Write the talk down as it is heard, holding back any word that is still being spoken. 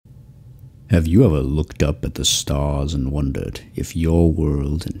Have you ever looked up at the stars and wondered if your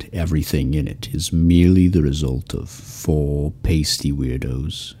world and everything in it is merely the result of four pasty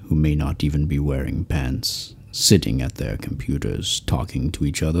weirdos who may not even be wearing pants, sitting at their computers talking to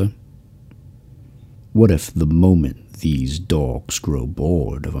each other? What if the moment these dorks grow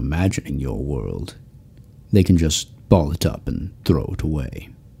bored of imagining your world, they can just ball it up and throw it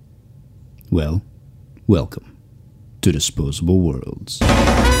away? Well, welcome to Disposable Worlds.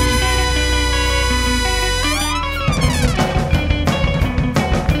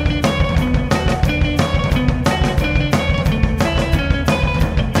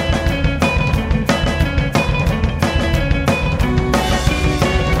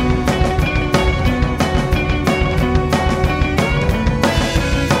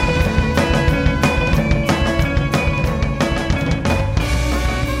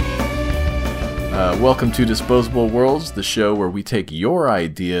 Welcome to Disposable Worlds, the show where we take your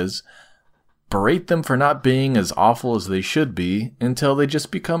ideas, berate them for not being as awful as they should be, until they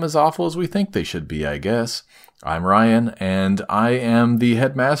just become as awful as we think they should be, I guess. I'm Ryan, and I am the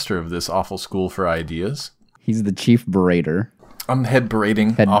headmaster of this awful school for ideas. He's the chief berater. I'm head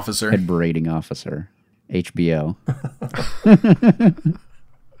berating officer. Head berating officer. HBO.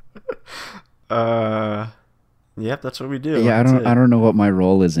 Yep, that's what we do. Yeah, I don't know what my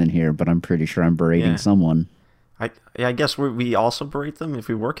role is in here, but I'm pretty sure I'm berating someone. I guess we also berate them if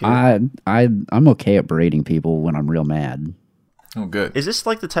we work here. I'm okay at berating people when I'm real mad. Oh, good. Is this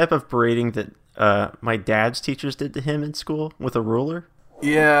like the type of berating that my dad's teachers did to him in school with a ruler?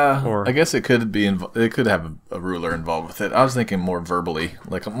 Yeah, Or I guess it could be. It could have a ruler involved with it. I was thinking more verbally,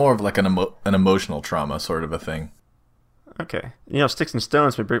 more of an emotional trauma sort of a thing. Okay, sticks and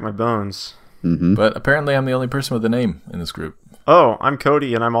stones may break my bones. Mm-hmm. But apparently, I'm the only person with a name in this group. Oh, I'm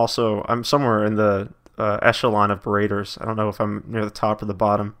Cody, and I'm somewhere in the echelon of beraters. I don't know if I'm near the top or the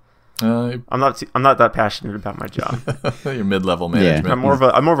bottom. I'm not that passionate about my job. You're mid-level management. I'm more of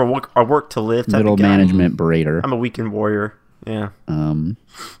a work to live type Middle of guy. management berater. I'm a weekend warrior. Yeah.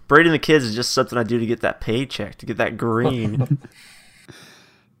 Berating the kids is just something I do to get that paycheck, to get that green.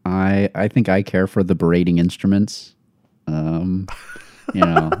 I think I care for the berating instruments.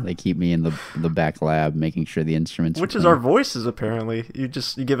 They keep me in the back lab, making sure the instruments. Which is our voices, apparently. You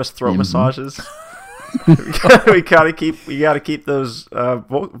give us throat massages. we gotta keep those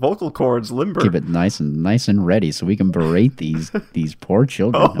vocal cords limber. Keep it nice and ready, so we can berate these poor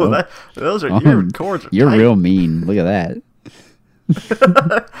children. Those are your cords. You're tight. real mean. Look at that.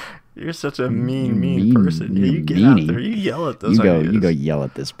 You're such a mean person. Yeah, you get meanie. out there. You yell at those. You go yell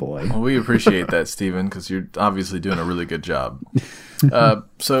at this boy. Well, we appreciate that, Steven, because you're obviously doing a really good job.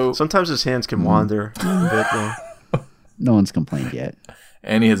 So sometimes his hands can wander a bit, though. No one's complained yet.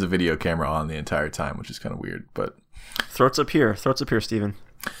 And he has a video camera on the entire time, which is kind of weird. But throats up here, Steven.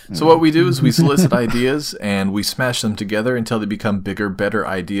 So what we do is we solicit ideas and we smash them together until they become bigger, better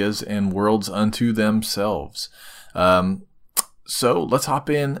ideas and worlds unto themselves. So let's hop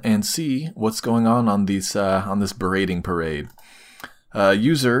in and see what's going on this berating parade.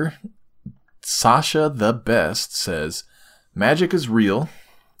 User Sasha the Best says, "Magic is real,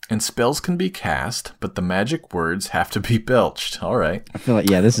 and spells can be cast, but the magic words have to be belched." All right. I feel like,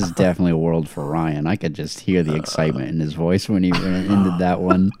 this is definitely a world for Ryan. I could just hear the excitement in his voice when he ended that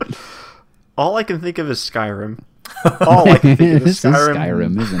one. All I can think of is Skyrim. All I can think of is This is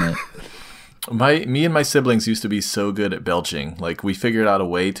Skyrim, isn't it? Me and my siblings used to be so good at belching. Like, we figured out a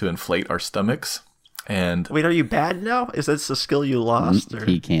way to inflate our stomachs. And wait, are you bad now? Is that a skill you lost? Or?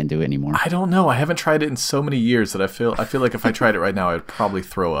 He can't do it anymore. I don't know. I haven't tried it in so many years that I feel like if I tried it right now, I'd probably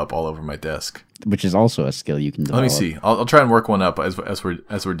throw up all over my desk. Which is also a skill you can develop. Let me see. I'll try and work one up as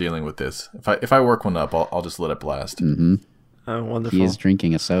we're dealing with this. If I work one up, I'll just let it blast. Mm-hmm. Oh, wonderful. He is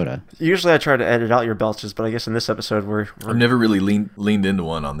drinking a soda. Usually I try to edit out your belches, but I guess in this episode I've never really leaned into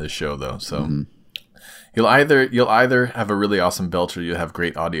one on this show though, so. Mm-hmm. You'll either have a really awesome belch or you'll have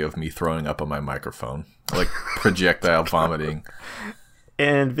great audio of me throwing up on my microphone, like projectile vomiting,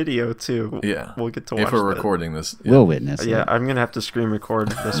 and video too. Yeah, we'll get to watch if we're recording this. Yeah. We'll witness. Yeah, I'm gonna have to screen record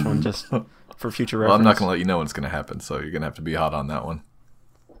this one just for future reference. Well, I'm not gonna let you know when it's gonna happen, so you're gonna have to be hot on that one.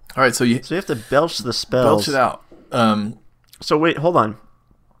 All right, so you have to belch the spells. Belch it out. So wait, hold on.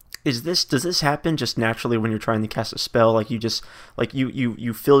 Does this happen just naturally when you're trying to cast a spell? Like you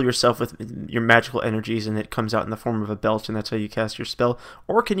fill yourself with your magical energies and it comes out in the form of a belch and that's how you cast your spell?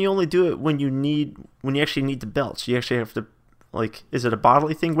 Or can you only do it when you actually need to belch? You actually have to, is it a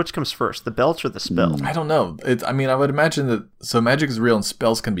bodily thing? Which comes first, the belch or the spell? I don't know. I would imagine that, so magic is real and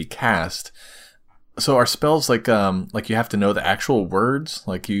spells can be cast. So are spells like you have to know the actual words?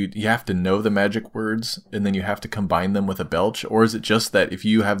 Like you have to know the magic words and then you have to combine them with a belch? Or is it just that if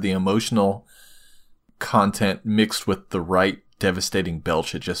you have the emotional content mixed with the right devastating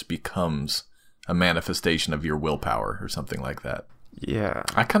belch, it just becomes a manifestation of your willpower or something like that? Yeah.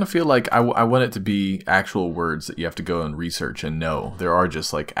 I kind of feel like I want it to be actual words that you have to go and research and know. There are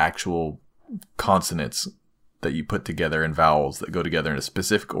just like actual consonants that you put together and vowels that go together in a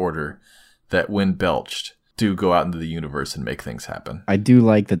specific order that when belched do go out into the universe and make things happen. I do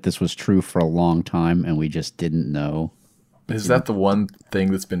like that this was true for a long time and we just didn't know. Is that the one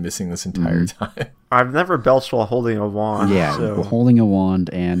thing that's been missing this entire time? I've never belched while holding a wand. Yeah, So. holding a wand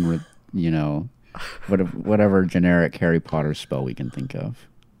and with, whatever generic Harry Potter spell we can think of.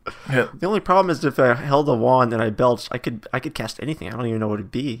 Yeah. The only problem is if I held a wand and I belched, I could cast anything. I don't even know what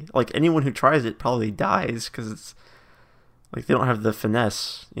it'd be. Like anyone who tries it probably dies because it's like they don't have the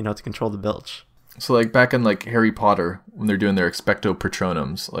finesse, to control the belch. So like back in like Harry Potter, when they're doing their expecto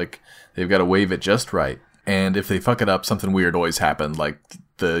patronums, like they've got to wave it just right. And if they fuck it up, something weird always happened. Like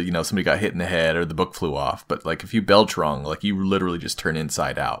somebody got hit in the head or the book flew off. But like if you belch wrong, like you literally just turn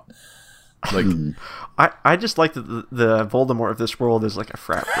inside out. Like I just like that the Voldemort of this world is like a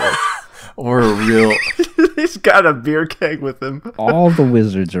frat bro. or a real. He's got a beer keg with him. All the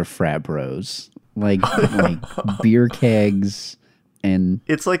wizards are frat bros. Like beer kegs and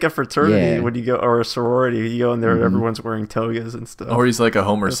It's like a fraternity Yeah. when you go, or a sorority. You go in there, and everyone's wearing togas and stuff. Or he's like a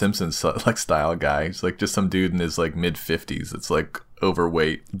Homer Simpson like style guy. He's like just some dude in his like mid 50s. It's like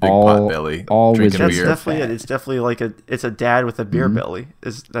overweight, big pot belly, all drinking wizards beer. That's definitely it. It's definitely like it's a dad with a beer Mm-hmm. belly.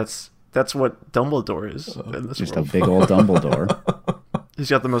 That's what Dumbledore is in this just a world. big old Dumbledore. He's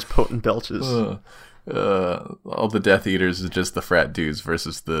got the most potent belches. All the Death Eaters is just the frat dudes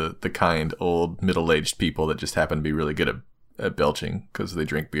versus the kind old middle-aged people that just happen to be really good at belching because they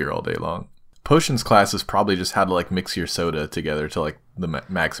drink beer all day long. Potions class is probably just how to like mix your soda together to like the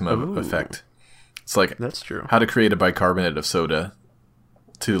maximum effect. It's like That's true. how to create a bicarbonate of soda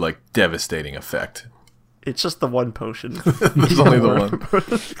to like devastating effect. It's just the one potion. There's only the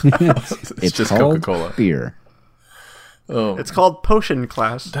one. It's just called Coca-Cola. beer. Oh, It's called potion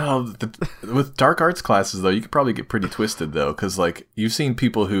class. no, with dark arts classes though, you could probably get pretty twisted though, because like you've seen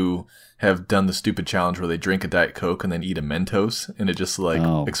people who have done the stupid challenge where they drink a Diet Coke and then eat a Mentos, and it just like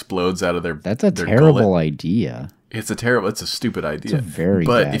Oh. explodes out of their. That's a their terrible gullet. idea. It's a stupid idea. It's a very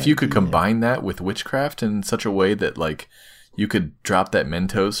But bad if you could idea. combine that with witchcraft in such a way that like you could drop that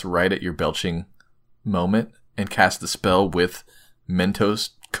Mentos right at your belching moment and cast the spell with Mentos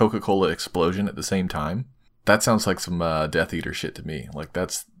Coca-Cola explosion at the same time. That sounds like some Death Eater shit to me. Like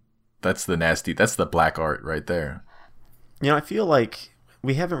that's the black art right there. I feel like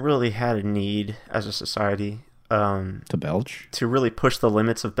we haven't really had a need as a society To belch? to really push the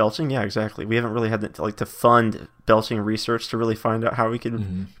limits of belching. Yeah, exactly. We haven't really had to fund belching research to really find out how we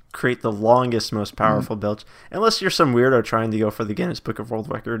can create the longest, most powerful belch. Unless you're some weirdo trying to go for the Guinness Book of World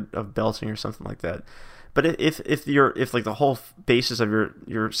Record of belching or something like that. But if like the whole basis of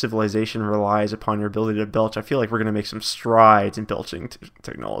your civilization relies upon your ability to belch, I feel like we're going to make some strides in belching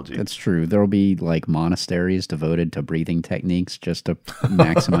technology. That's true. There will be like monasteries devoted to breathing techniques just to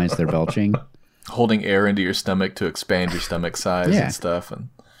maximize their belching. Holding air into your stomach to expand your stomach size Yeah. and stuff. And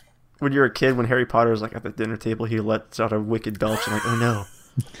When you're a kid, when Harry Potter's like at the dinner table, he lets out a wicked belch. And like, oh no,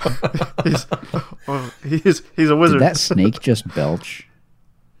 he's a wizard. Did that snake just belch?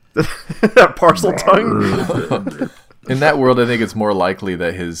 Parcel tongue. in that world, I think it's more likely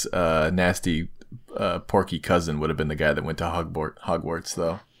that his nasty porky cousin would have been the guy that went to Hogwarts,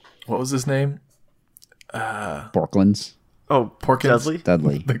 though. What was his name? Porklands? Oh, Porkins?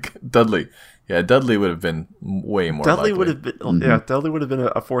 Dudley. Dudley. Yeah, Dudley would have been way more Dudley likely. would have been, yeah, Dudley would have been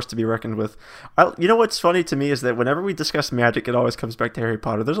a force to be reckoned with. You know what's funny to me is that whenever we discuss magic, it always comes back to Harry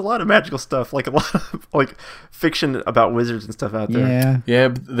Potter. There's a lot of magical stuff, like a lot of like fiction about wizards and stuff out there. Yeah. Yeah,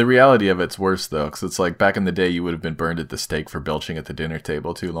 but the reality of it's worse, though, because it's like back in the day, you would have been burned at the stake for belching at the dinner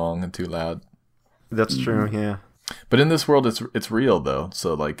table too long and too loud. That's true. Yeah. But in this world, it's real though.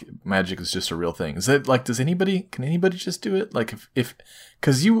 So like, magic is just a real thing. Is that like, can anybody just do it? Like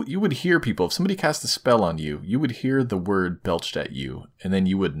because you would hear people, if somebody cast a spell on you, you would hear the word belched at you, and then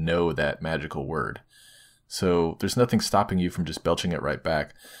you would know that magical word. So there's nothing stopping you from just belching it right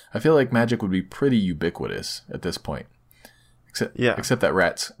back. I feel like magic would be pretty ubiquitous at this point. Except that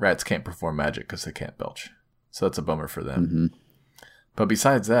rats can't perform magic because they can't belch. So that's a bummer for them. Mm-hmm. But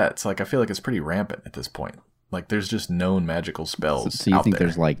besides that, it's like, I feel like it's pretty rampant at this point. Like, there's just known magical spells. So you out think there.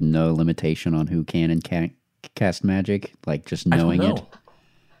 there's like no limitation on who can and can't cast magic? Like just knowing I don't it?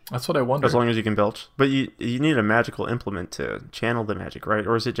 know. That's what I wonder. As long as you can belch. But you need a magical implement to channel the magic, right?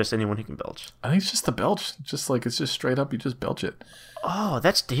 Or is it just anyone who can belch? I think it's just the belch. Just like it's just straight up. You just belch it. Oh,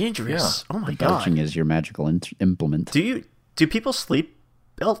 that's dangerous. Yeah. Oh my god. Belching is your magical implement. Do people sleep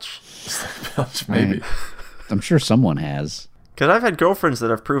belch? Belch, maybe. I'm sure someone has. Because I've had girlfriends that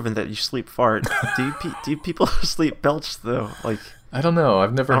have proven that you sleep fart. Do people sleep belch though? Like, I don't know.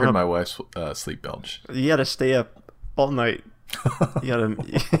 I've never heard know. my wife sleep belch. you gotta stay up all night. You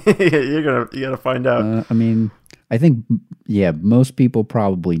gotta you gotta find out. I mean, I think, yeah, most people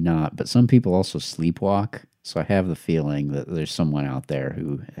probably not, but some people also sleepwalk. So I have the feeling that there's someone out there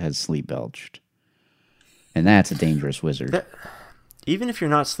who has sleep belched. And that's a dangerous wizard. Even if you're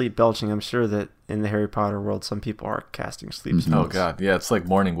not sleep belching, I'm sure that in the Harry Potter world, some people are casting sleep spells. Oh god, yeah, it's like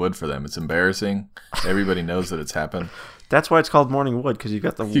morning wood for them. It's embarrassing. Everybody knows that it's happened. That's why it's called morning wood, because you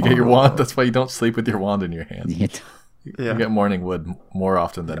got the You get your wand. That's why you don't sleep with your wand in your hand. Yeah. You get morning wood more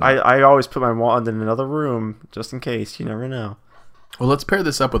often than not. I always put my wand in another room just in case. You never know. Well, let's pair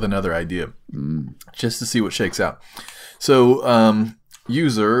this up with another idea, just to see what shakes out. So,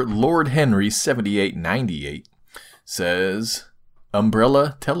 user Lord Henry 7898 says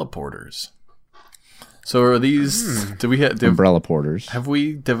umbrella teleporters. So, are these? Do we have Umbrella porters. Have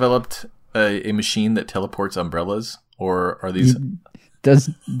we developed a machine that teleports umbrellas, or are these? Does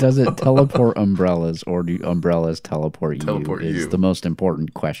it teleport umbrellas, or do umbrellas teleport Teleport you? Is you. the most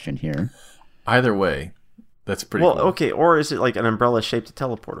important question here. Either way, that's pretty. Well, cool. okay, or is it like an umbrella-shaped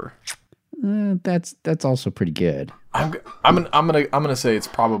teleporter? That's also pretty good. I'm gonna say it's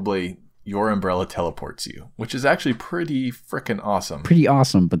probably your umbrella teleports you, which is actually pretty freaking awesome. Pretty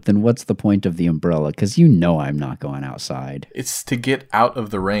awesome, but then what's the point of the umbrella? Because you know I'm not going outside. It's to get out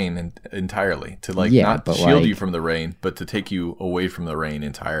of the rain entirely, to Yeah, not but shield like- you from the rain, but to take you away from the rain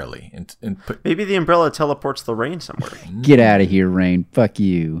entirely. And put, Maybe the umbrella teleports the rain somewhere. Get out of here, Rain. Fuck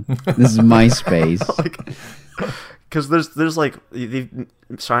you. This is my space. Because there's like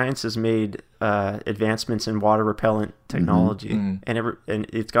science has made advancements in water repellent technology, and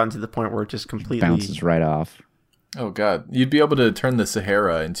it's gotten to the point where it just completely Bounces right off. oh god, you'd be able to turn the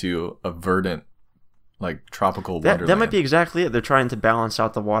Sahara into a verdant, like tropical That wonderland. might be exactly it. They're trying to balance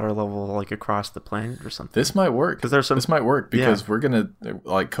out the water level like across the planet or something. This might work 'Cause there's some- This might work because Yeah. we're gonna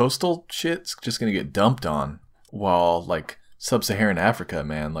like coastal shit's just gonna get dumped on, while like sub-Saharan Africa,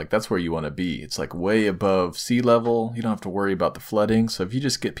 man, like that's where you want to be. It's like way above sea level. You don't have to worry about the flooding. So if you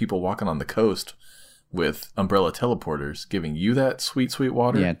just get people walking on the coast with umbrella teleporters, giving you that sweet, sweet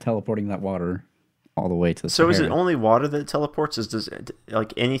water. Yeah, teleporting that water all the way to the So is it Sahara. only water that teleports? Does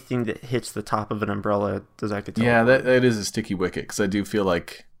like anything that hits the top of an umbrella, does that get Yeah, teleported? that is a sticky wicket, because I do feel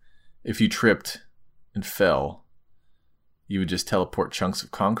like if you tripped and fell, you would just teleport chunks of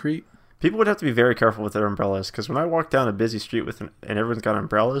concrete. People would have to be very careful with their umbrellas, because when I walk down a busy street and everyone's got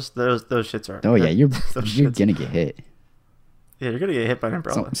umbrellas, those shits are. Oh yeah, you're those you're shits- gonna get hit. Yeah, you're gonna get hit by an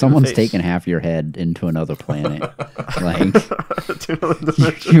umbrella. Someone's taking half your head into another planet. Like to another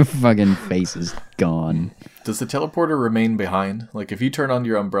dimension. your fucking face is gone. Does the teleporter remain behind? Like if you turn on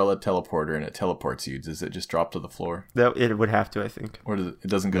your umbrella teleporter and it teleports you, does it just drop to the floor? That it would have to, I think. Or does it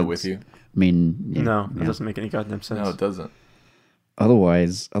doesn't go with you? I mean, yeah, No, it yeah. doesn't make any goddamn sense. No, it doesn't.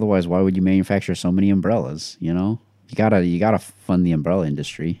 Otherwise, why would you manufacture so many umbrellas? You know, you gotta fund the umbrella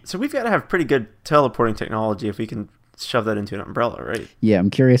industry. So we've got to have pretty good teleporting technology if we can shove that into an umbrella, right? Yeah, I'm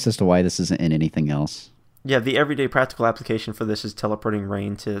curious as to why this isn't in anything else. Yeah, the everyday practical application for this is teleporting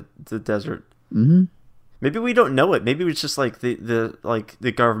rain to the desert. Mm-hmm. Maybe we don't know it. Maybe it's just like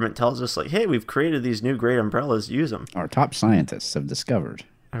the government tells us like, hey, we've created these new great umbrellas. Use them. Our top scientists have discovered.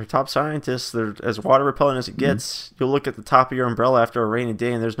 Our top scientists, they're as water repellent as it gets. You'll look at the top of your umbrella after a rainy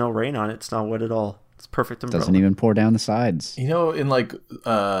day and there's no rain on it. It's not wet at all. It's perfect umbrella. Doesn't even pour down the sides. You know, in like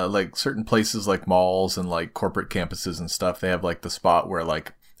certain places like malls and like corporate campuses and stuff, they have like the spot where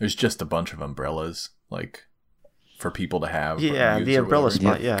like there's just a bunch of umbrellas like for people to have. or Yeah, use the or umbrella whatever.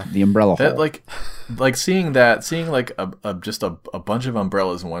 spot. Yeah. That The umbrella hole. like seeing like just a bunch of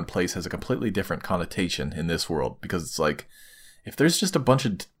umbrellas in one place has a completely different connotation in this world, because it's like if there's just a bunch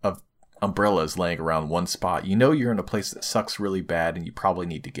of umbrellas laying around one spot, you know you're in a place that sucks really bad and you probably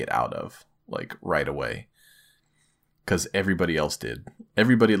need to get out of like right away, because everybody else did.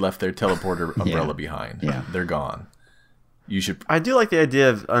 Everybody left their teleporter umbrella behind. Yeah. They're gone. You should. I do like the idea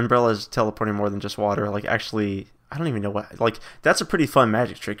of umbrellas teleporting more than just water. Like actually, I don't even know what. Like that's a pretty fun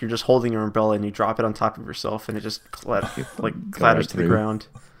magic trick. You're just holding your umbrella and you drop it on top of yourself, and it just clatters right to the through. ground,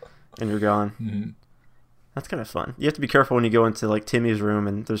 and you're gone. Mm-hmm. That's kind of fun. You have to be careful when you go into like Timmy's room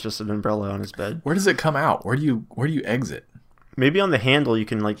and there's just an umbrella on his bed. Where does it come out? Where do you exit? Maybe on the handle you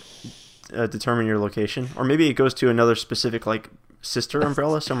can like determine your location, or maybe it goes to another specific like sister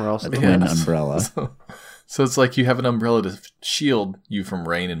umbrella somewhere else in the Twin world. umbrella. So it's like you have an umbrella to shield you from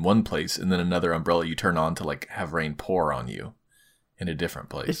rain in one place, and then another umbrella you turn on to like have rain pour on you in a different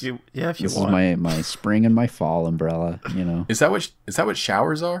place. If you This want. is my spring and my fall umbrella, you know. Is that what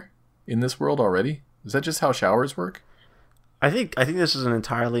showers are in this world already? Is that just how showers work? I think this is an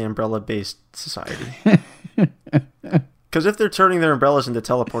entirely umbrella-based society. Because if they're turning their umbrellas into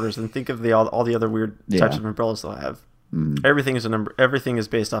teleporters, then think of all the other weird types of umbrellas they'll have. Everything is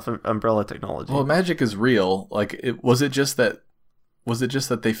based off of umbrella technology. Well, magic is real. Like, was it just that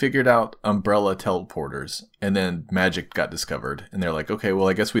they figured out umbrella teleporters, and then magic got discovered, and they're like, okay, well,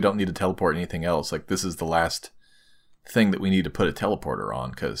 I guess we don't need to teleport anything else. Like, this is the last thing that we need to put a teleporter on,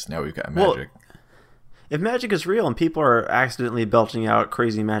 because now we've got magic. Well, if magic is real and people are accidentally belching out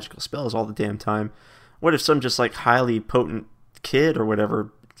crazy magical spells all the damn time, what if some just like highly potent kid or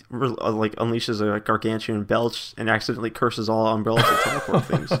whatever like unleashes a gargantuan belch and accidentally curses all umbrellas to teleport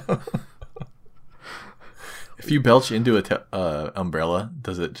things? If you belch into a umbrella,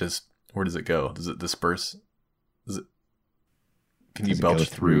 where does it go? Does it disperse? Can you Does it go belch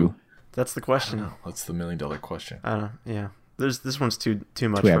through? That's the question. No, that's the $1 million question. I don't know. Yeah. This one's too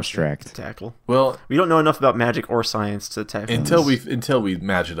much Too for abstract. us to tackle. Well, We don't know enough about magic or science to tackle until this. we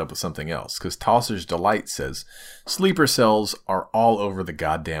match it up with something else, because Tosser's Delight says sleeper cells are all over the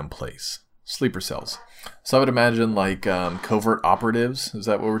goddamn place. Sleeper cells. So I would imagine like covert operatives. Is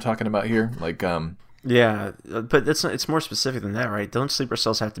that what we're talking about here? Like Yeah, but it's more specific than that, right? Don't sleeper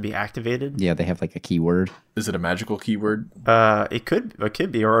cells have to be activated? Yeah, they have like a keyword. is it a magical keyword? It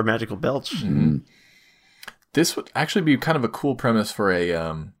could be, or a magical belch. This would actually be kind of a cool premise for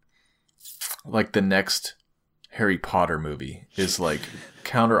a like the next Harry Potter movie is like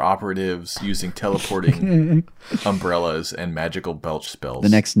counter operatives using teleporting umbrellas and magical belch spells. The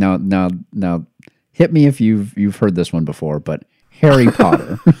next now hit me if you've heard this one before, but Harry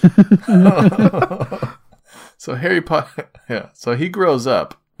Potter. So Harry Potter, yeah. So he grows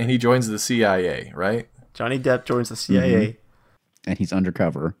up and he joins the CIA, right? Johnny Depp joins the CIA. And he's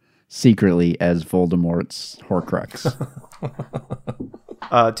undercover secretly as Voldemort's Horcrux.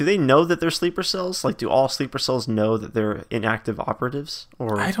 Do they know that they're sleeper cells? Like, do all sleeper cells know that they're inactive operatives?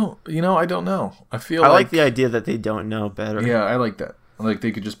 Or I don't know. I feel I like the idea that they don't know better. Yeah, I like that. Like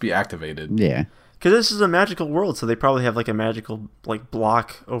they could just be activated. Yeah. Because this is a magical world, so they probably have like a magical like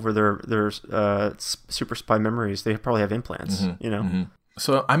block over their super spy memories. They probably have implants, you know.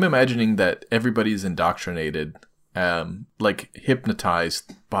 So I'm imagining that everybody's indoctrinated, like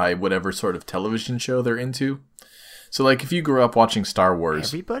hypnotized by whatever sort of television show they're into. So like if you grew up watching Star Wars,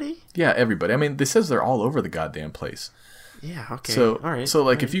 Everybody? yeah, everybody. I mean, this says they're all over the goddamn place. Yeah. Okay. So all right. So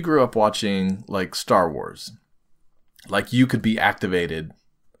like if you grew up watching like Star Wars, like you could be activated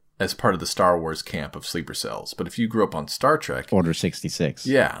as part of the Star Wars camp of sleeper cells. But if you grew up on Star Trek, Order 66.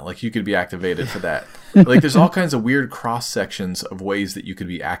 yeah, like you could be activated for that. Like there's all kinds of weird cross sections of ways that you could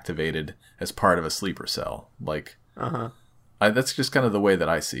be activated as part of a sleeper cell. Like, that's just kind of the way that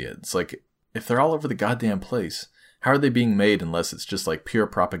I see it. It's like if they're all over the goddamn place, how are they being made unless it's just like pure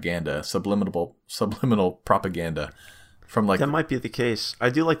propaganda, subliminal propaganda from like That might be the case. I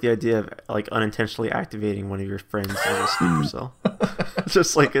do like the idea of like unintentionally activating one of your friends as a sleeper cell,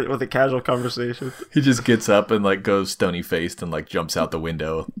 just like with a casual conversation. he just gets up and like goes stony faced and like jumps out the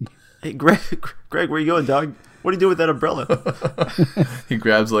window. Hey, Greg, where you going, dog? What do you do with that umbrella? He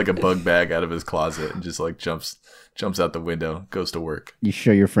grabs like a bug bag out of his closet and just like jumps out the window, goes to work. You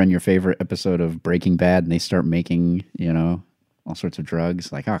show your friend your favorite episode of Breaking Bad and they start making, all sorts of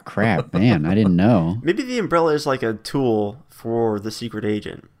drugs. Like, oh crap, man, I didn't know. Maybe the umbrella is like a tool for the secret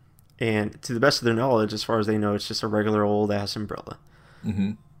agent, and to the best of their knowledge, as far as they know, it's just a regular old ass umbrella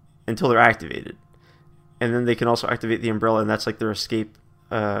until they're activated, and then they can also activate the umbrella, and that's like their escape,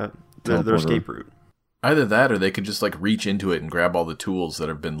 their escape route. Either that, or they could just like reach into it and grab all the tools that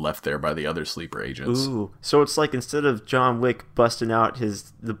have been left there by the other sleeper agents. Ooh, so it's like instead of John Wick busting out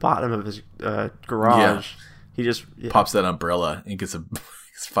the bottom of his garage, he just pops that umbrella and gets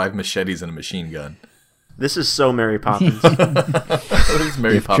 5 machetes and a machine gun. This is so Mary Poppins. It's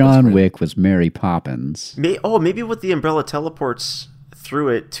Mary If Poppins, John right? Wick was Mary Poppins. Maybe what the umbrella teleports through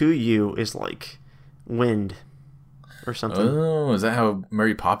it to you is like wind or something. Oh, is that how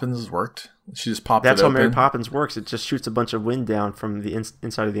Mary Poppins worked? She just popped That's it how open. Mary Poppins works. It just shoots a bunch of wind down from the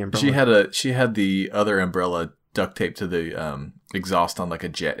inside of the umbrella. She had the other umbrella duct taped to the exhaust on like a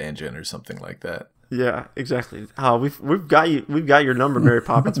jet engine or something like that. Yeah, exactly. Oh, we've got you. We've got your number, Mary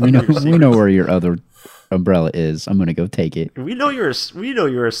Poppins. We know where your other umbrella is. I'm gonna go take it. We know you're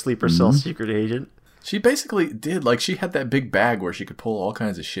a sleeper cell secret agent. She basically did. Like, she had that big bag where she could pull all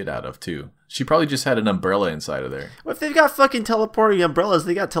kinds of shit out of, too. She probably just had an umbrella inside of there. Well, if they've got fucking teleporting umbrellas,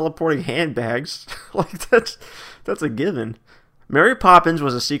 they got teleporting handbags. Like, that's a given. Mary Poppins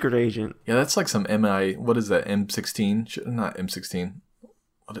was a secret agent. Yeah, that's like some what is that, M16? Not M16.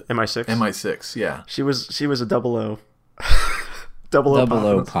 MI6? MI6, yeah. She was a double O. Double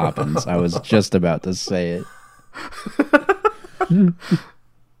O Poppins. I was just about to say it.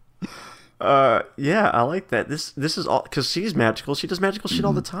 Yeah, I like that. This is all because she's magical. She does magical shit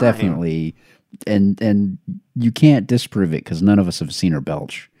all the time. Definitely, and you can't disprove it because none of us have seen her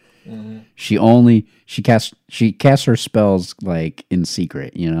belch. Mm-hmm. She casts her spells like in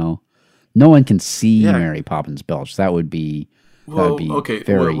secret. You know, no one can see Mary Poppins belch. That would be okay.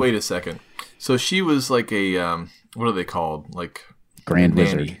 Very wait a second. So she was like a what are they called? Like Grand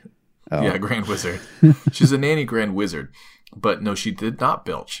nanny. Wizard. Oh. Yeah, Grand Wizard. She's a nanny Grand Wizard. But no, she did not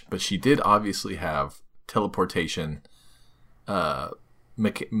belch. But she did obviously have teleportation,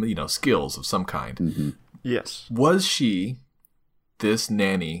 skills of some kind. Mm-hmm. Yes. Was she this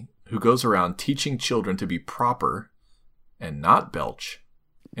nanny who goes around teaching children to be proper and not belch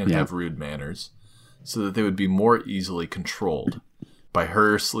and have rude manners so that they would be more easily controlled by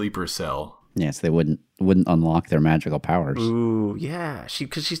her sleeper cell? Yes, they wouldn't unlock their magical powers. Ooh, yeah.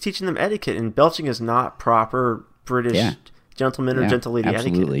 Because she's teaching them etiquette, and belching is not proper British gentleman or gentle lady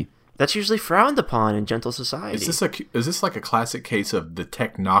etiquette. That's usually frowned upon in gentle society. Is this like a classic case of the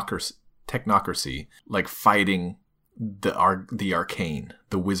technocracy like fighting the arcane,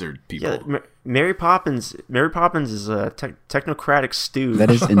 the wizard people? Yeah, Mary Poppins is a technocratic stew. That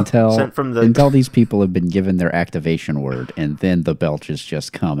is sent from until these people have been given their activation word, and then the belches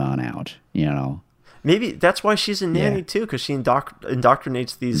just come on out. You know. Maybe that's why she's a nanny too, because she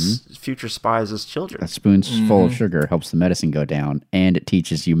indoctrinates these future spies as children. A spoonful of sugar helps the medicine go down, and it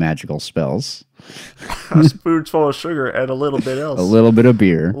teaches you magical spells. A spoonful of sugar and a little bit else. A little bit of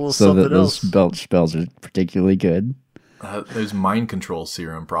beer, so that those belch spells are particularly good. There's mind control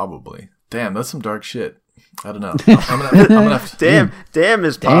serum, probably. Damn, that's some dark shit. I don't know. I'm gonna have to, damn,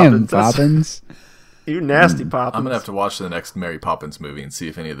 Miss Poppins. Damn, Poppins. You nasty Poppins. I'm going to have to watch the next Mary Poppins movie and see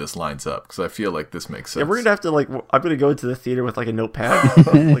if any of this lines up, because I feel like this makes sense. Yeah, we're going to have to, I'm going to go into the theater with, a notepad,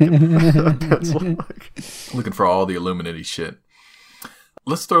 a pencil. Looking for all the Illuminati shit.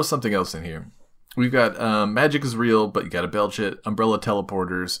 Let's throw something else in here. We've got magic is real, but you got to belch it. Umbrella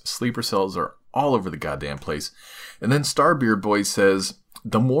teleporters. Sleeper cells are all over the goddamn place. And then Starbeard Boy says,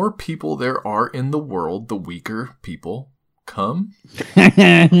 the more people there are in the world, the weaker people come?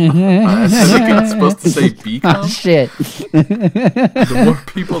 I think it's supposed to say become. Oh, shit. The more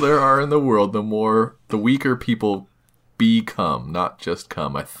people there are in the world, the weaker people become, not just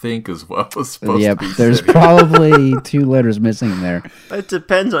come, I think is what was supposed to be said. There's probably 2 letters missing there. It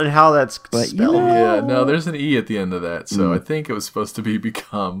depends on how that's spelled. Yeah, no, there's an E at the end of that, so I think it was supposed to be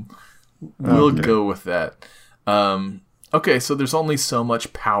become. We'll go with that. Okay, so there's only so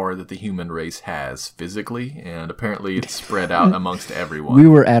much power that the human race has physically, and apparently it's spread out amongst everyone. We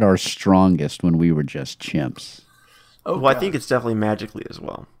were at our strongest when we were just chimps. Oh, well, I think it's definitely magically as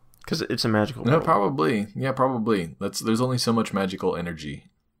well, because it's a magical world. No, probably. Yeah, probably. There's only so much magical energy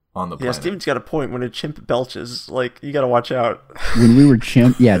on the planet. Yeah, Steven's got a point. When a chimp belches, you got to watch out. When we were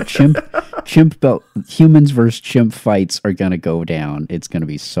humans versus chimp fights are going to go down. It's going to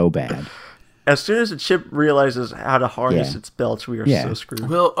be so bad. As soon as a chimp realizes how to harness its belch, we are so screwed.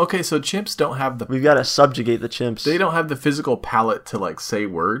 Well, okay, so chimps don't have We've got to subjugate the chimps. They don't have the physical palate to say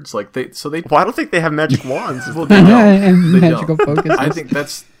words. Well, I don't think they have magic wands. Well, they don't. Magical focus. I think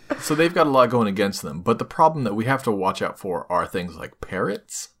so. They've got a lot going against them. But the problem that we have to watch out for are things like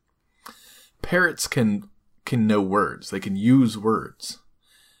parrots. Parrots can know words. They can use words.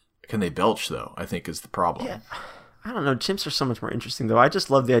 Can they belch though? I think is the problem. Yeah. I don't know. Chimps are so much more interesting, though. I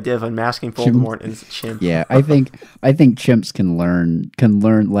just love the idea of unmasking Voldemort as a chimp. Yeah, I think chimps can learn.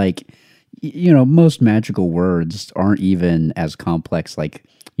 Most magical words aren't even as complex.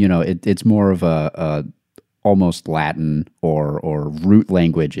 It's more of a almost Latin or root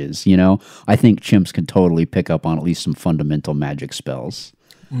languages. I think chimps can totally pick up on at least some fundamental magic spells.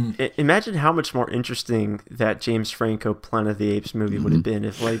 Imagine how much more interesting that James Franco Planet of the Apes movie would have been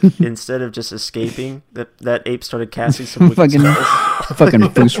if, instead of just escaping, that ape started casting some wicked spells. Fucking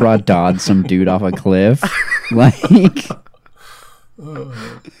Fusrod Dodd some dude off a cliff. It's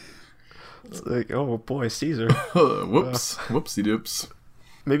like, oh boy, Caesar. Whoops. Whoopsie doops.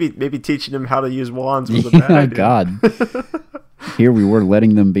 Maybe teaching him how to use wands was a bad idea. God. Here we were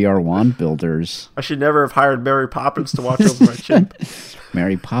letting them be our wand builders. I should never have hired Mary Poppins to watch over my chimp.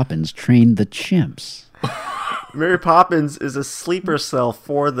 Mary Poppins trained the chimps. Mary Poppins is a sleeper cell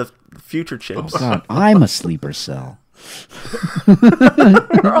for the future chimps. God, I'm a sleeper cell.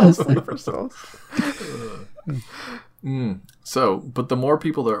 We're all sleeper cells. So, but the more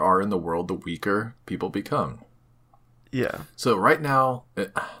people there are in the world, the weaker people become. Yeah. So right now,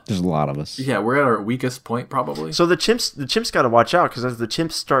 There's a lot of us. yeah, we're at our weakest point probably. So the chimps got to watch out because as the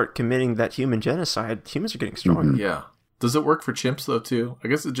chimps start committing that human genocide, humans are getting stronger. Yeah. Does it work for chimps though too? I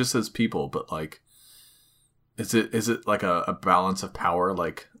guess it just says people, but like, is it like a balance of power?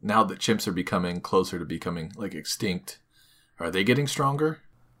 Like now that chimps are becoming closer to becoming like extinct, are they getting stronger?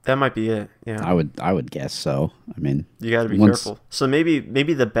 That might be it. Yeah. I would guess so. I mean, You got to be once- careful. So maybe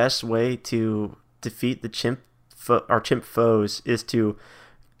the best way to defeat the our chimp foes is to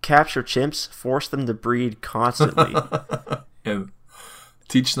capture chimps, force them to breed constantly. And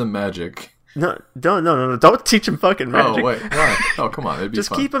teach them magic. No, don't teach them fucking magic. Oh wait, what? Oh come on, it'd be Just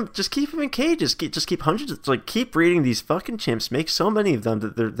fun. keep them in cages. Keep hundreds. Keep breeding these fucking chimps. Make so many of them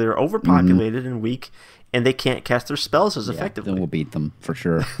that they're overpopulated and weak, and they can't cast their spells as then effectively. we'll beat them for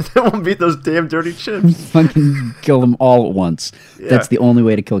sure. They won't beat those damn dirty chimps. Fucking kill them all at once. That's the only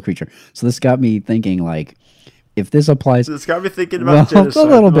way to kill a creature. So this got me thinking, like, if this applies, It's got me thinking about well, genocide. a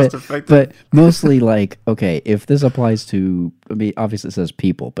little the most bit, effective- but mostly like, okay, if this applies to, I mean, obviously it says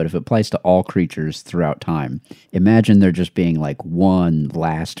people, but if it applies to all creatures throughout time, imagine there just being like one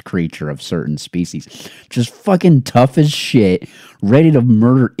last creature of certain species, just fucking tough as shit, ready to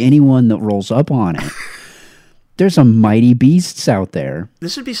murder anyone that rolls up on it. There's some mighty beasts out there.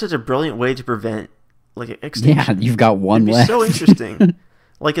 this would be such a brilliant way to prevent like extinction. Yeah, you've got one It'd be left. so interesting.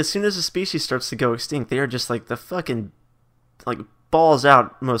 Like as soon as a species starts to go extinct, they are just like the fucking like balls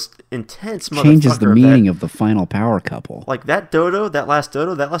out most intense motherfucker. Changes the meaning that, of the final power couple. like that last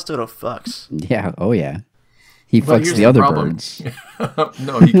dodo fucks. Yeah, oh yeah. He But fucks here's the other problem. birds.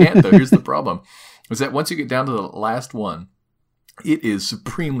 No, he can't though. Here's the problem: is that once you get down to the last one, it is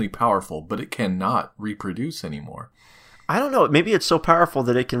supremely powerful, but it cannot reproduce anymore. I don't know. Maybe it's so powerful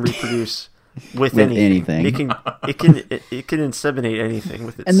that it can reproduce with anything. It can inseminate anything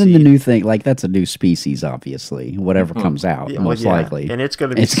with its And then seed. the new thing, like that's a new species, obviously. Whatever comes out, Yeah, most well, yeah. likely. And it's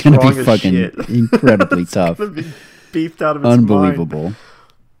gonna be it's gonna strong be as fucking shit. incredibly tough. Gonna be beefed out of its mind. Unbelievable.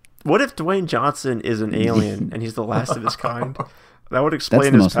 What if Dwayne Johnson is an alien and he's the last of his kind? That would That's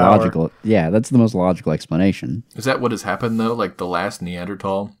explain the his most power. logical. Yeah, that's the most logical explanation. Is that what has happened though? Like the last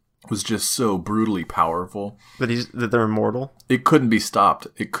Neanderthal was just so brutally powerful. That they're immortal. It couldn't be stopped.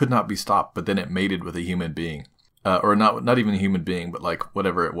 It could not be stopped. But then it mated with a human being, or not even a human being, but like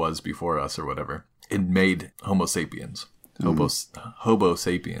whatever it was before us or whatever. It made Homo sapiens, Hobo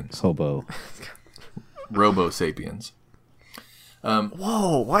sapiens, Hobo. Robo sapiens.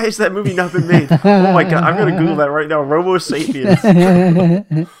 Whoa! Why has that movie not been made? Oh my god! I'm gonna Google that right now. Robo Sapiens.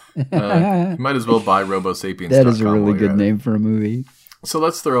 You might as well buy Robo sapiens. That is a really good name for a movie. So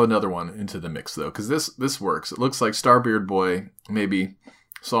let's throw another one into the mix, though, because this works. It looks like Starbeard Boy maybe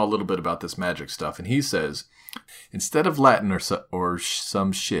saw a little bit about this magic stuff, and he says, instead of Latin or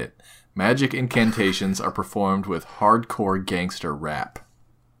some shit, magic incantations are performed with hardcore gangster rap,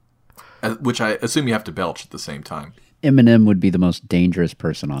 which I assume you have to belch at the same time. Eminem would be the most dangerous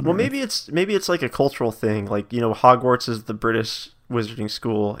person on Well, Earth. maybe it's like a cultural thing. Like Hogwarts is the British wizarding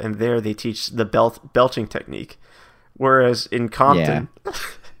school, and there they teach the belching technique. Whereas in Compton, in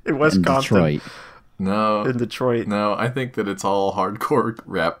in Wisconsin, Detroit. in Detroit, No, I think that it's all hardcore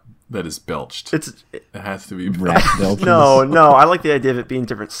rap that is belched. It has to be Rap belches. no. I like the idea of it being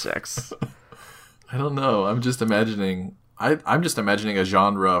different sex. I don't know. I'm just imagining a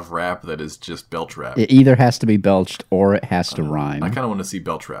genre of rap that is just belch rap. It either has to be belched or it has to rhyme. I kind of want to see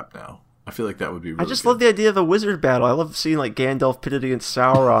belch rap now. I feel like that would be really I just good. love the idea of a wizard battle. I love seeing like Gandalf pitted against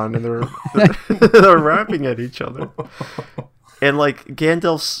Sauron, and they're rapping at each other. And like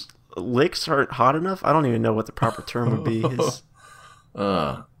Gandalf's licks aren't hot enough. I don't even know what the proper term would be.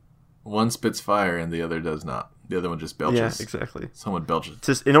 One spits fire and the other does not. The other one just belches. Yeah, exactly. Someone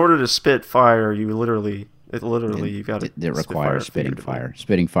belches. In order to spit fire, you've got to. It requires spitting fire.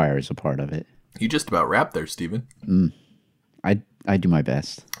 Spitting fire is a part of it. You just about wrapped there, Steven. I do my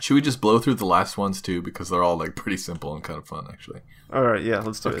best. Should we just blow through the last ones too? Because they're all like pretty simple and kind of fun, actually. All right, yeah,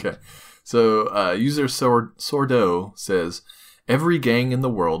 let's do it. Okay. So, user Sordo says, every gang in the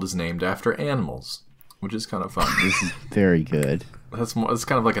world is named after animals, which is kind of fun. Very good. It's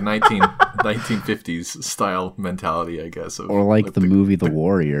kind of like a 1950s style mentality, I guess. Or like the movie The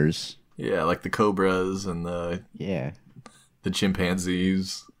Warriors. Yeah, like the cobras and the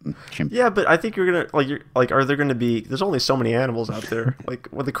chimpanzees. Yeah, but I think you're gonna are there gonna be? There's only so many animals out there. Like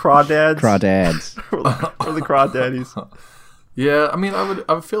with the crawdads, Crawdads. or the crawdaddies. Yeah, I mean, I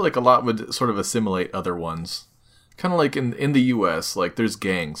would feel like a lot would sort of assimilate other ones. Kind of like in the U.S., like there's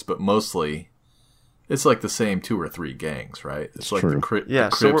gangs, but mostly it's like the same 2 or 3 gangs, right? It's like true. Yeah,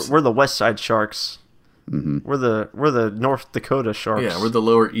 the so Crips. we're the West Side Sharks. We're the North Dakota Sharks. Yeah, we're the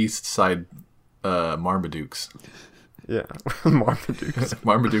Lower East Side Marmadukes. Yeah, Marmaduke.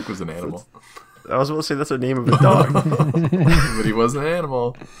 Marmaduke was an animal, I was about to say that's the name of a dog. but he was an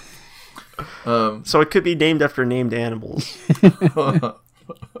animal. So it could be named after named animals.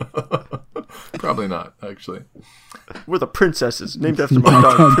 Probably not, actually. We're the princesses, named after my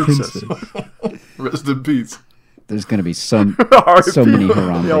dog, Princess. Rest in peace. There's going to be so many Yeah,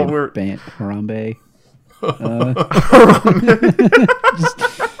 Harambe.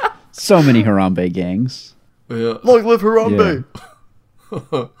 So many Harambe gangs. Yeah. Long live Harambe.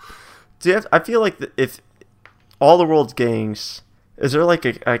 I feel like if all the world's gangs, is there like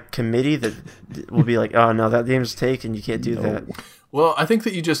a committee that will be like, oh no, that name's taken, you can't do that. Well, I think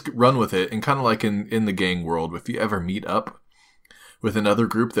that you just run with it, and kind of like in the gang world, if you ever meet up with another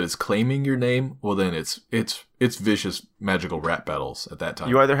group that is claiming your name, well then it's vicious magical rap battles at that time.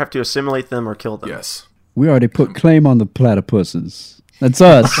 You either have to assimilate them or kill them. Yes. We already put claim on the platypuses. That's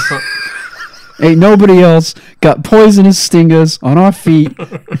us. Ain't nobody else got poisonous stingers on our feet.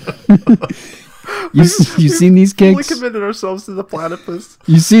 You seen these We kicks? committed ourselves to the platypus.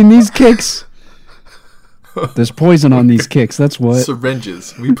 You seen these kicks? There's poison on these kicks. That's what.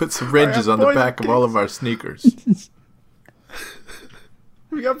 Syringes. We put syringes on the poison back of all of our sneakers.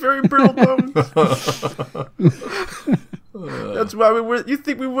 We got very brittle bones. That's why we wear. You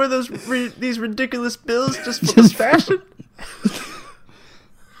think we wear these ridiculous bills just for the fashion?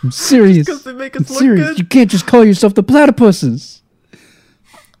 I'm serious. Because they make I'm us look serious. good. You can't just call yourself the platypuses.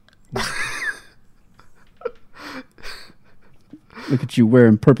 Look at you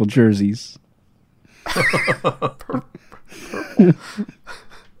wearing purple jerseys.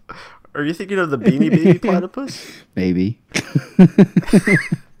 Are you thinking of the Beanie Baby platypus? Maybe.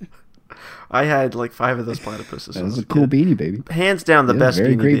 I had like 5 of those platypuses. That was a cool beanie baby. Hands down, the Yeah, best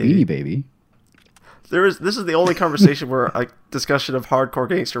very Beanie great Baby. beanie baby. This is the only conversation where a discussion of hardcore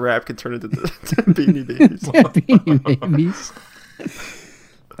gangster rap can turn into the Beanie Babies. Yeah, beanie babies.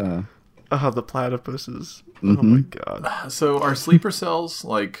 Oh, the platypuses. Oh Mm-hmm. my god. So are sleeper cells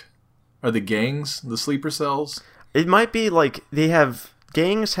are the gangs the sleeper cells? It might be like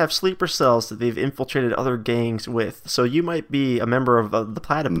gangs have sleeper cells that they've infiltrated other gangs with. So you might be a member of the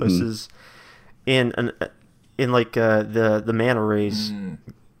platypuses in like the manta rays.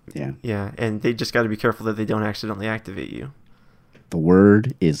 Yeah. Yeah, and they just got to be careful that they don't accidentally activate you. The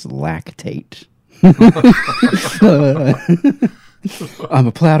word is lactate. I'm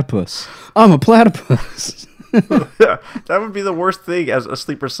a platypus. I'm a platypus. Yeah, that would be the worst thing as a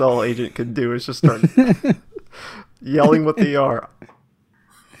sleeper cell agent could do is just start yelling what they are.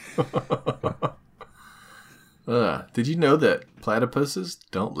 Did you know that platypuses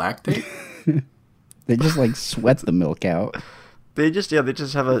don't lactate? They just like sweat the milk out. They just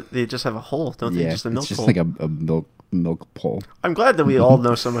have a hole, don't they? Yeah, Just a milk it's just hole. like a milk pole. I'm glad that we all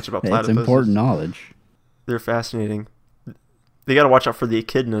know so much about That's platypuses. important knowledge. They're fascinating. They got to watch out for the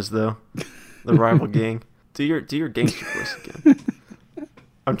echidnas, though. The rival gang. Do your gangster voice again.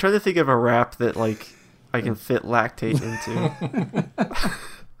 I'm trying to think of a rap that like I can fit lactate into.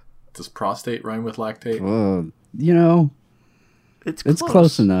 Does prostate rhyme with lactate? You know, It's it's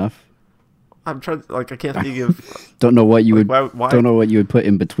close enough. I'm trying. Like I can't think of. Don't know what you would. why- Don't know what you would put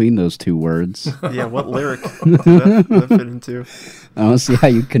in between those two words. Yeah, what lyric would that fit into? I don't see how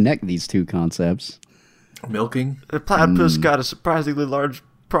you connect these two concepts. Milking? The platypus got a surprisingly large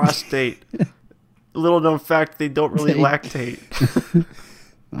prostate. Little known fact, they don't really lactate.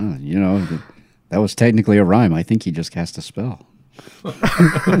 You know, that was technically a rhyme. I think he just cast a spell.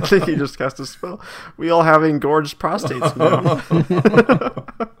 I think he just cast a spell. We all have engorged prostates now.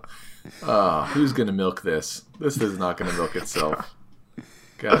 Who's gonna milk this? This is not gonna milk itself.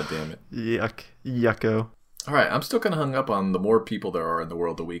 God damn it. Yuck. Yucko. Alright, I'm still kinda hung up on the more people there are in the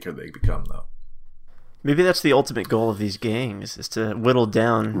world, the weaker they become, though. Maybe that's the ultimate goal of these gangs, is to whittle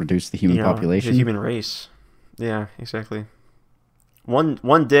down Reduce the human population. the human race. Yeah, exactly.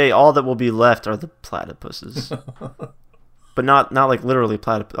 One day, all that will be left are the platypuses, but not like literally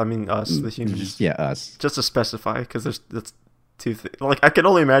platypus. I mean us, the humans. Yeah, us. Just to specify, because that's two things. Like I can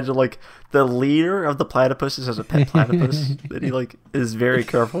only imagine like the leader of the platypuses has a pet platypus that he like is very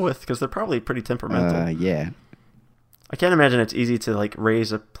careful with, because they're probably pretty temperamental. Yeah. I can't imagine it's easy to like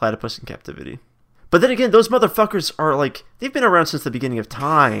raise a platypus in captivity. But then again, those motherfuckers are like, they've been around since the beginning of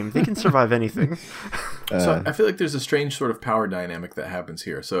time. They can survive anything. So I feel like there's a strange sort of power dynamic that happens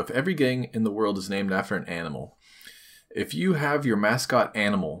here. So if every gang in the world is named after an animal, if you have your mascot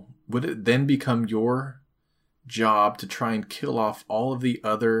animal, would it then become your job to try and kill off all of the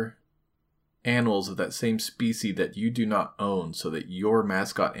other animals of that same species that you do not own, so that your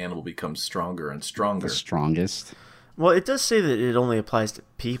mascot animal becomes stronger and stronger. The strongest. Well, it does say that it only applies to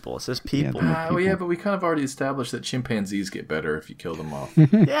people. It says people. they're- Yeah, but we kind of already established that chimpanzees get better if you kill them off.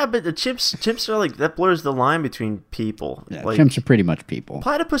 Yeah, but the chimps are like, that blurs the line between people. Yeah, Like, chimps are pretty much people.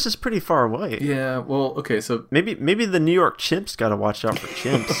 platypus is pretty far away. Yeah, well, okay, so Maybe the New York chimps got to watch out for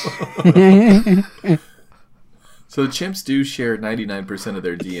chimps. so chimps do share 99% of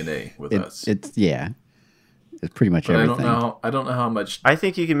their DNA with us. It's pretty much But everything. I don't know how much. I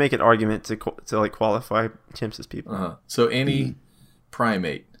think you can make an argument to like qualify chimps as people. So any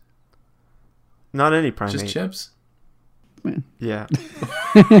primate, Not any primate. just chimps. Yeah.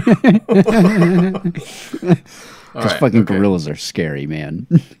 All Because right, fucking okay. gorillas are scary, man.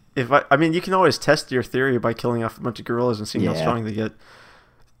 I mean, you can always test your theory by killing off a bunch of gorillas and seeing how Yeah. strong they get.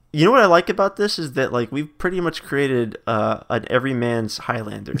 You know what I like about this is that like we've pretty much created an everyman's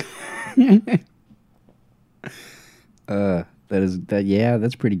Highlander.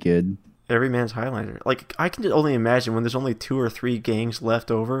 That's pretty good. Every man's Highlander. Like I can only imagine when there's only 2 or 3 gangs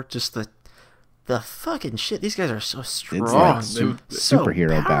left over, just the fucking shit. These guys are so strong. It's like So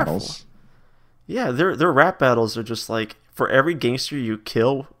superhero powerful. battles. Yeah, their rap battles are just like for every gangster you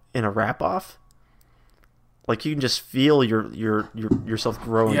kill in a rap off, like you can just feel yourself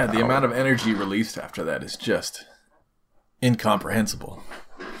growing. Yeah, the power. amount of energy released after that is just incomprehensible.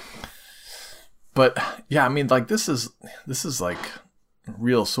 But yeah, I mean, like this is like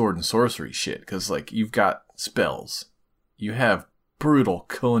real sword and sorcery shit, because like you've got spells, you have brutal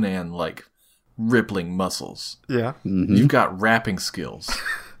Conan like rippling muscles, Yeah, you've got rapping skills,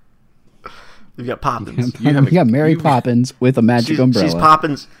 you've got Poppins. you have We got Mary you've- Poppins with a magic umbrella.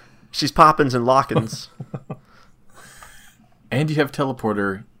 She's Poppins and Lockins. and you have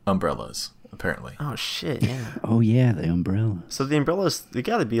teleporter umbrellas. Apparently, Oh shit, yeah. Oh yeah, the umbrella. So the umbrellas, they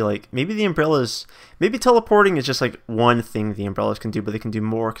gotta be like, maybe teleporting is just like one thing the umbrellas can do, but they can do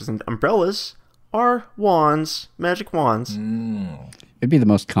more because umbrellas are wands, magic wands. It'd be the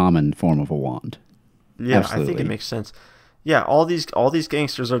most common form of a wand. Yeah, I think Absolutely. it makes sense. Yeah, all these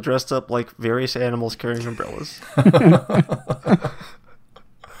gangsters are dressed up like various animals carrying umbrellas.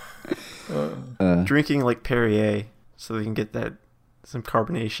 Drinking like Perrier so they can get some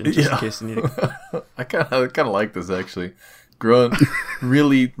carbonation just in case they need it. I kind of like this actually. Grown,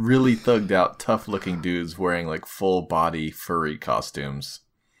 really, really thugged out, tough looking dudes wearing like full body furry costumes,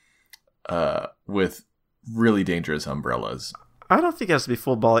 with really dangerous umbrellas. I don't think it has to be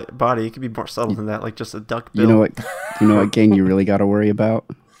full body. It could be more subtle than that, like just a duck bill. You know what gang you really got to worry about?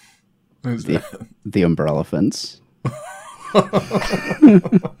 Who's that? The umbrella fence. They're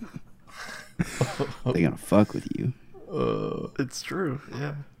gonna fuck with you. It's true.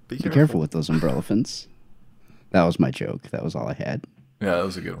 Yeah. Be Be careful with those umbrella fence. That was my joke. That was all I had. Yeah, that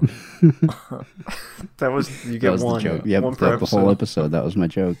was a good one. That was you That get was one. the joke. Yep, one per the whole episode. That was my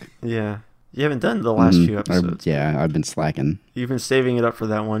joke. Yeah. You haven't done the last few episodes. I've been slacking. You've been saving it up for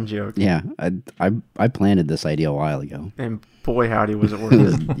that one joke. Yeah, I planted this idea a while ago. And boy, howdy, was it worth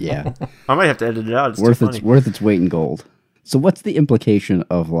it. Yeah, I might have to edit it out. It's worth too funny. its weight in gold. So what's the implication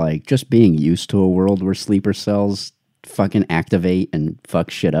of like just being used to a world where sleeper cells fucking activate and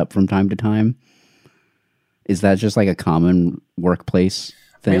fuck shit up from time to time? Is that just like a common workplace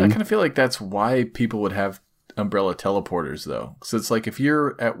I thing? mean, I kind of feel like that's why people would have umbrella teleporters, though. Because it's like if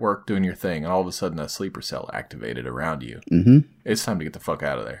you're at work doing your thing and all of a sudden a sleeper cell activated around you, it's time to get the fuck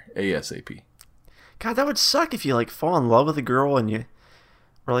out of there ASAP. God, that would suck if you like fall in love with a girl and you,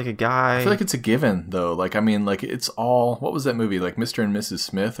 or like a guy. I feel like it's a given, though. Like, I mean, like it's all. What was that movie? Like Mr. and Mrs.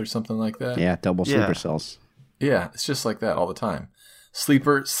 Smith or something like that. Yeah, double Yeah. sleeper cells. Yeah, it's just like that all the time.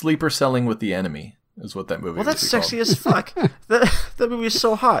 Sleeper selling with the enemy is what that movie. Well, that's would be called. sexy as fuck. that movie is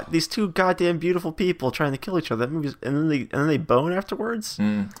so hot. These two goddamn beautiful people trying to kill each other. That movie, and then they bone afterwards.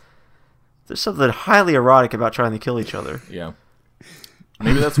 There's something highly erotic about trying to kill each other. Yeah,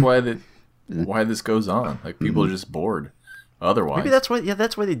 maybe that's why this goes on. Like people are just bored. Otherwise, Maybe that's why. Yeah,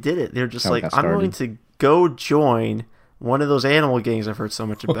 that's why they did it. They're just How it like, got I'm going started. to go join one of those animal gangs I've heard so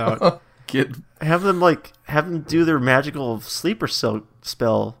much about. Have them do their magical sleeper cell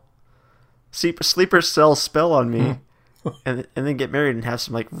spell on me, and then get married and have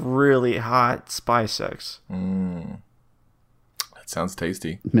some like really hot spy sex. That sounds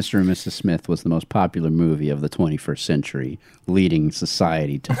tasty. Mr. and Mrs. Smith was the most popular movie of the 21st century, leading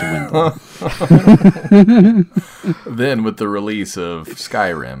society to dwindle. Then with the release of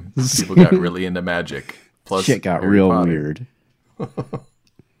Skyrim, people got really into magic. Plus, Shit got Harry real Potter. weird.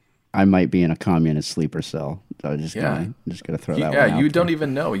 I might be in a communist sleeper cell. I'm just gonna throw that one out You there. don't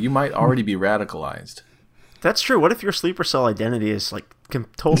even know. You might already be radicalized. That's true. What if your sleeper cell identity is like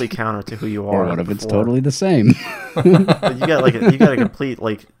totally counter to who you are? Or what if it's before? totally the same? You got a complete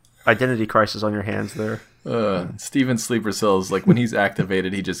like identity crisis on your hands there. Steven's sleeper cells, like when he's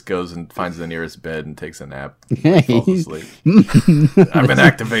activated, he just goes and finds the nearest bed and takes a nap. Hey. Falls asleep. I've been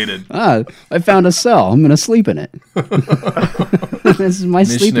activated. I found a cell. I'm going to sleep in it. This is my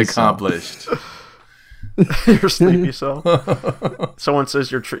Mission sleepy cell. accomplished. Your sleepy cell. Someone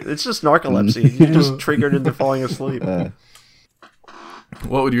says it's just narcolepsy. You're just triggered into falling asleep.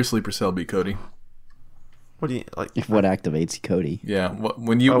 What would your sleeper cell be, Cody? What do you like? What activates Cody? Yeah,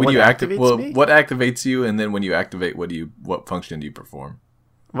 when you what activate, activates me? what activates you, and then when you activate, what function do you perform?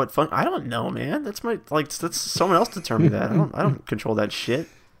 What fun? I don't know, man. That's someone else determine that. I don't control that shit.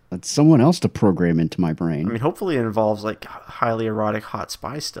 That's someone else to program into my brain. I mean, hopefully it involves like highly erotic hot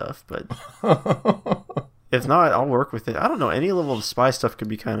spy stuff, but if not, I'll work with it. I don't know. Any level of spy stuff could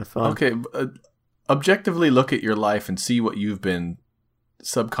be kind of fun. Okay, objectively look at your life and see what you've been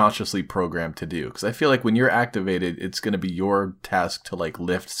subconsciously programmed to do. Because I feel like when you're activated, it's going to be your task to like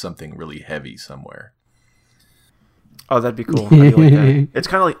lift something really heavy somewhere. Oh, that'd be cool. I do like that. It's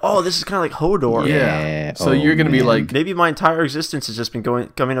kind of like, this is kind of like Hodor. Yeah. So you're going to be like, Maybe my entire existence has just been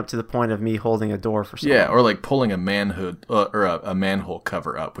coming up to the point of me holding a door for someone. yeah, or like pulling a manhood or a manhole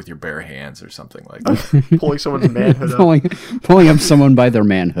cover up with your bare hands or something like that. Pulling someone's manhood up. pulling up someone by their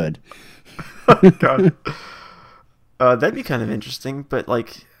manhood. God. That'd be kind of interesting, but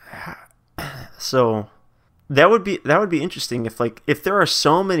like, so that would be interesting if there are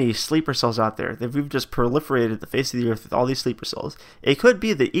so many sleeper cells out there that we've just proliferated the face of the earth with all these sleeper cells. It could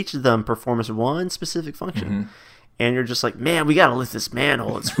be that each of them performs one specific function, and you're just like, man, we gotta lift this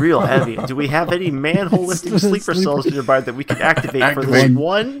manhole. It's real heavy. Do we have any manhole lifting sleeper cells nearby that we can activate for this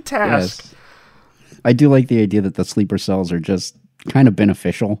one task? Yes. I do like the idea that the sleeper cells are just kind of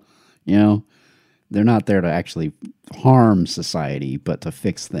beneficial. You know, they're not there to actually harm society, but to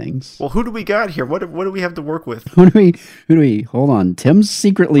fix things. Well, who do we got here? What do we have to work with? Who do we? Hold on. Tim's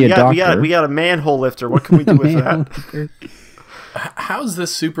secretly a doctor. We got a manhole lifter. What can we do with that? How's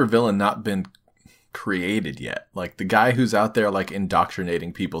this supervillain not been created yet? Like the guy who's out there like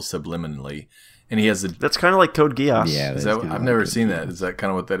indoctrinating people subliminally, and he has That's kind of like Code Geass. Yeah, Is that, I've never seen that. Is that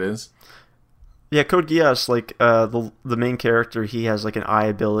kind of what that is? Yeah, Code Geass, like the main character, he has like an eye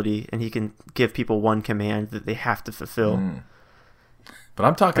ability, and he can give people one command that they have to fulfill. But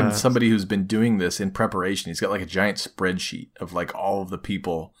I'm talking somebody who's been doing this in preparation. He's got like a giant spreadsheet of like all of the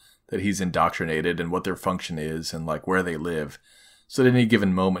people that he's indoctrinated and what their function is and like where they live. So at any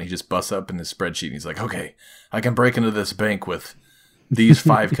given moment, he just busts up in his spreadsheet and he's like, okay, I can break into this bank with these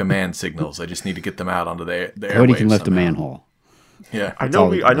 5 command signals. I just need to get them out onto the airwaves. Cody can lift somehow. a manhole. Yeah. I know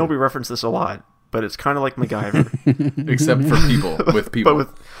we reference this a lot, but it's kind of like MacGyver, Except for people, with people.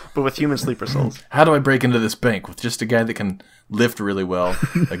 but with human sleeper cells. How do I break into this bank with just a guy that can lift really well,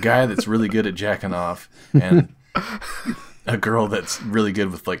 a guy that's really good at jacking off, and a girl that's really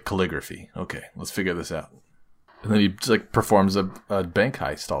good with like calligraphy? Okay, let's figure this out. And then he just, like performs a bank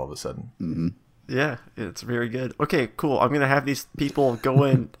heist all of a sudden. Mm-hmm. Yeah, it's very good. Okay, cool. I'm going to have these people go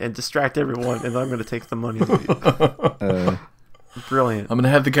in and distract everyone, and I'm going to take the money. Brilliant. I'm going to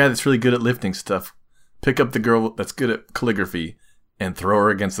have the guy that's really good at lifting stuff pick up the girl that's good at calligraphy and throw her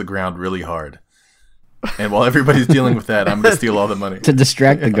against the ground really hard. And while everybody's dealing with that, I'm going to steal all the money. To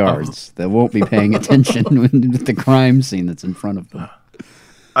distract the guards that won't be paying attention with the crime scene that's in front of them.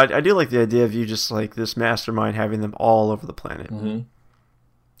 I do like the idea of you just like this mastermind having them all over the planet. Mm-hmm.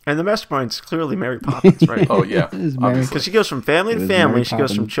 And the mastermind's clearly Mary Poppins, right? Oh, yeah. Mary- Because she goes from family to It was family. Mary She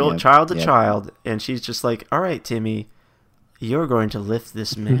goes from Poppins, child to yep. child. And she's just like, all right, Timmy, you're going to lift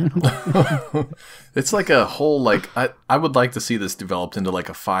this man. It's like a whole, like, I would like to see this developed into like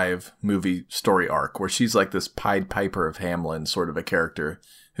a 5-movie story arc where she's like this Pied Piper of Hamelin sort of a character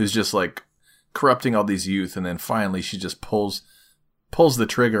who's just like corrupting all these youth. And then finally she just pulls the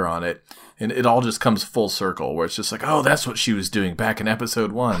trigger on it. And it all just comes full circle where it's just like, oh, that's what she was doing back in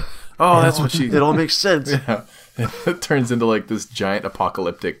episode 1. Oh, that's what she... It all makes sense. Yeah. It turns into like this giant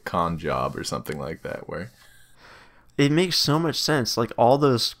apocalyptic con job or something like that where... It makes so much sense. Like all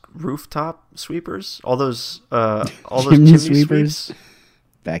those rooftop sweepers, all those Chimney chimney sweepers? sweeps.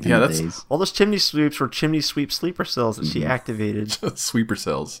 Back in Yeah, the that's- days. All those chimney sweeps were chimney sweep sleeper cells that she activated. Sweeper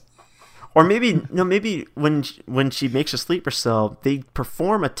cells. Or maybe when she makes a sleeper cell, they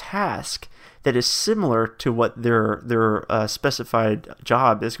perform a task that is similar to what their specified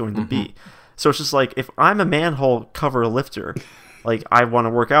job is going to be. So it's just like if I'm a manhole cover lifter, like I want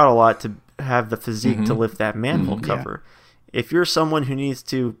to work out a lot to have the physique to lift that manhole cover. If you're someone who needs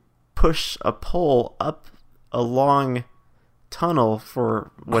to push a pole up along tunnel for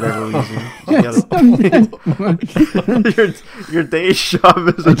whatever reason. Your day job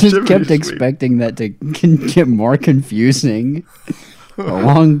is I just kept expecting that to get more confusing. A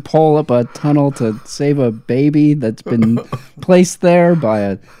long pole up a tunnel to save a baby that's been placed there by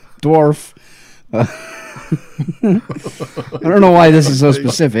a dwarf. I don't know why this is so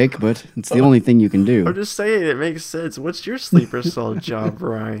specific, but it's the only thing you can I'm do. just saying it makes sense. What's your sleeper cell job,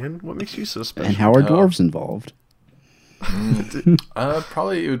 Ryan? What makes you so special? And how are dwarves involved?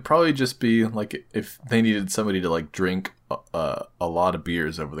 It would probably just be like if they needed somebody to like drink a lot of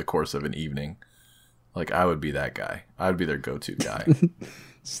beers over the course of an evening. Like I would be that guy. I would be their go-to guy.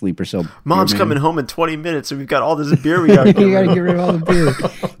 Sleeper cell. Mom's beer coming man. home in 20 minutes, and we've got all this beer we got to You gotta get rid of all the beer.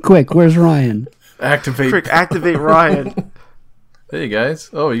 Quick, where's Ryan? Activate. Quick, activate Ryan. Hey guys.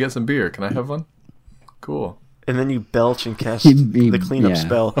 Oh, you got some beer. Can I have one? Cool. And then you belch and cast He- the cleanup yeah.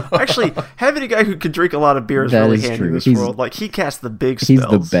 spell. Actually, having a guy who can drink a lot of beer is That really is handy in true. this He's- world. Like, he casts the big He's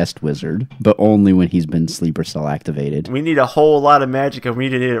spells. the best wizard, but only when he's been sleeper cell activated. We need a whole lot of magic, and we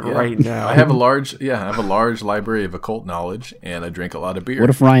need it right now. I have a large library of occult knowledge, and I drink a lot of beer. What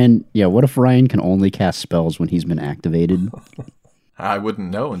if Ryan can only cast spells when he's been activated? I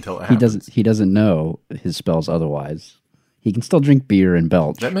wouldn't know until it He happens. doesn't know his spells otherwise. He can still drink beer and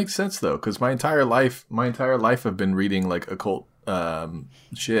belch. That makes sense though, because my entire life I've been reading like occult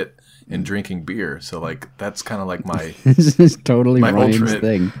shit and drinking beer. So like that's kind of like my This is totally My Ryan's ultimate-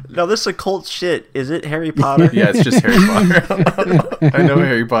 thing. Now, this occult shit, is it Harry Potter? yeah, it's just Harry Potter. I know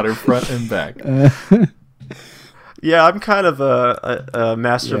Harry Potter front and back. Yeah, I'm kind of a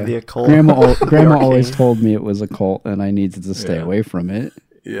master of the occult. Grandma Arcane. always told me it was a cult, and I needed to stay Yeah. away from it.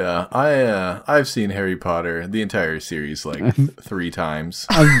 Yeah, I've seen Harry Potter the entire series like 3 times.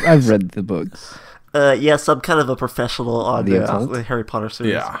 I've read the books. Yes, I'm kind of a professional on The the occult? Harry Potter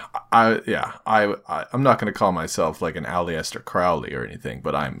series. Yeah, I'm not gonna call myself like an Aleister Crowley or anything,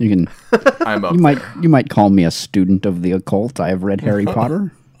 but I'm You can I'm up you might there. you might call me a student of the occult. I have read Harry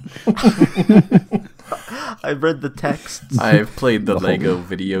Potter. I've read the texts. I've played the Lego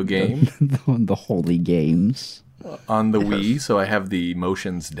video game the holy games. on the Wii, so I have the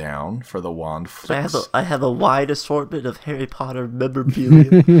motions down for the wand flicks. I have a wide assortment of Harry Potter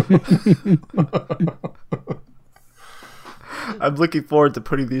memorabilia. I'm looking forward to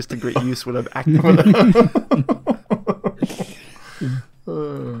putting these to great use when I'm activating.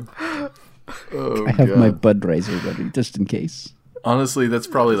 Oh, I have my God. Budweiser ready just in case. Honestly, that's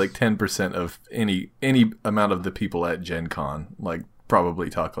probably like 10% of any amount of the people at Gen Con. Like probably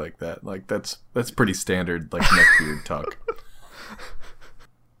talk like that. Like that's pretty standard like neckbeard talk.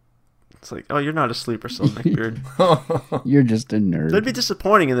 It's like, oh, you're not a sleeper cell, neckbeard. You're just a nerd. That'd be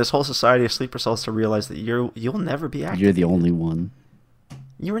disappointing in this whole society of sleeper cells to realize that you'll never be activated. You're the only one.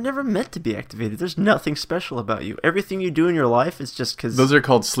 You were never meant to be activated. There's nothing special about you. Everything you do in your life is just because. Those are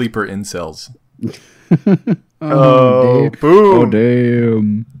called sleeper incels. Oh, damn. boom! Oh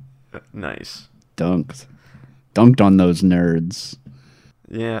damn! Nice. Dunked on those nerds.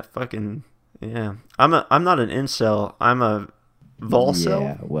 Yeah, fucking yeah. I'm not an incel. I'm a volcel.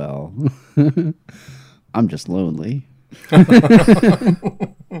 Yeah, well, I'm just lonely.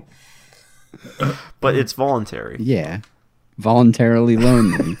 But it's voluntary. Yeah, voluntarily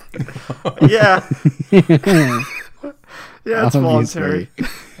lonely. Yeah. Yeah, it's voluntary.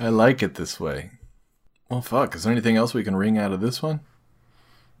 Obviously. I like it this way. Well, fuck. Is there anything else we can wring out of this one?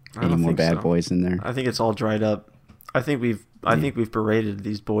 I Any don't more think bad so. boys in there? I think it's all dried up. I think we've berated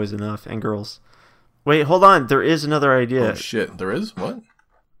these boys enough and girls. Wait, hold on. There is another idea. Oh shit, there is? What?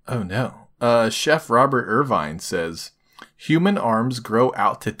 Oh no. Chef Robert Irvine says, human arms grow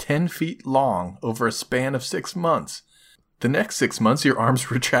out to 10 feet long over a span of 6 months. The next 6 months, your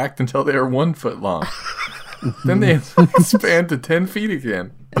arms retract until they are 1 foot long. Then they expand to 10 feet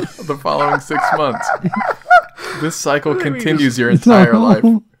again the following 6 months. This cycle continues your entire life.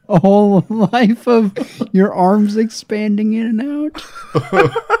 A whole life of your arms expanding in and out.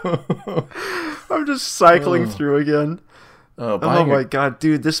 I'm just cycling through again. Oh Oh my god,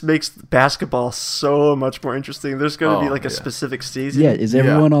 dude, this makes basketball so much more interesting. There's going to be Oh, like a yeah. specific season. Yeah, is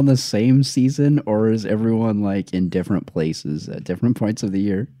everyone on the same season, or is everyone like in different places at different points of the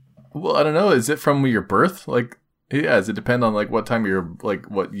year? Well, I don't know. Is it from your birth? Like, yeah, does it depend on like what time you're, like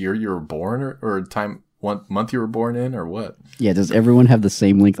what year you were born or time, what month you were born in or what? Yeah, does everyone have the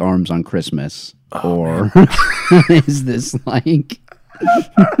same length arms on Christmas? Or is this like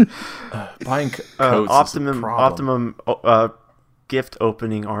Buying coats is a problem. Optimum gift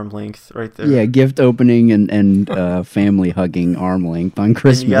opening arm length right there. Yeah, gift opening and family hugging arm length on And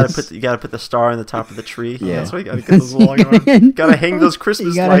Christmas. you gotta put the star on the top of the tree. Yeah. That's why you gotta get those long arms. Gotta hang those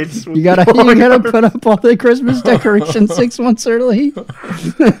Christmas lights. with You gotta long arms. put up all the Christmas decorations 6 months early.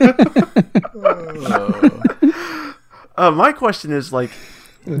 My question is like,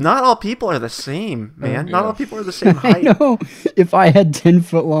 not all people are the same, man. Not all people are the same I height. know. If I had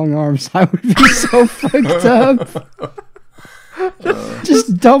 10-foot long arms, I would be so fucked up.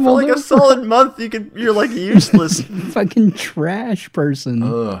 Just double For like a solid month, you're like useless. fucking trash person.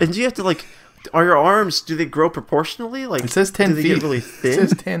 And you have to like, are your arms? Do they grow proportionally? Like It says 10 do they feet. get really It thin?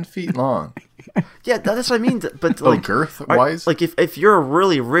 says 10 feet long. Yeah, that's what I mean. But Oh, like girth-wise? like if you're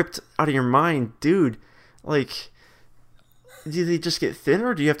really ripped out of your mind, dude, like, do they just get thinner?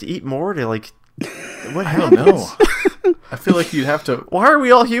 Or do you have to eat more to like? What I don't happens? know. I feel like you'd have to. Why are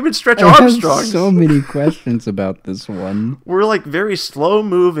we all human Stretch I have Armstrongs? so many questions about this one. We're like very slow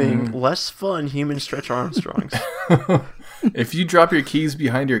moving, less fun human Stretch Armstrongs. If you drop your keys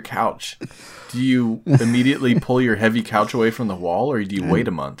behind your couch, do you immediately pull your heavy couch away from the wall, or do you wait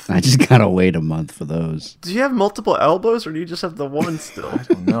a month? I just gotta wait a month for those. Do you have multiple elbows, or do you just have the one still?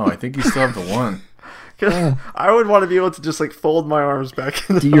 No, I think you still have the one. 'Cause I would want to be able to just like fold my arms back.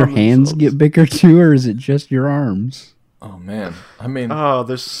 Do your hands get bigger too, or is it just your arms? Oh man, I mean, Oh,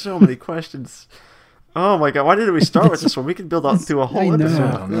 there's so many questions. Oh my god, why didn't we start with this one? We could build out through a I whole know. episode.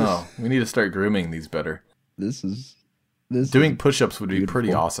 I don't know. We need to start grooming these better. This is Doing push-ups would be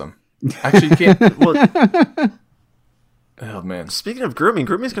pretty awesome. Actually, you can't. Well, Oh man, speaking of grooming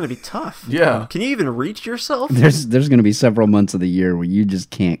is going to be tough. yeah. Can you even reach yourself? There's gonna be several months of the year where you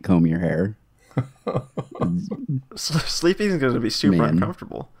just can't comb your hair. Sleeping is going to be super Man.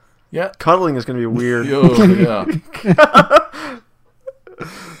 uncomfortable. Yeah. Cuddling is going to be weird. Oh, yeah.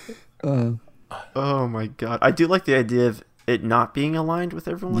 Oh my god. I do like the idea of it not being aligned with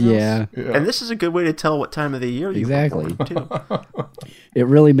everyone Yeah, else. And this is a good way to tell what time of the year you were Exactly. born, too. it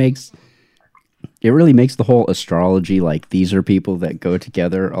really makes the whole astrology, like, these are people that go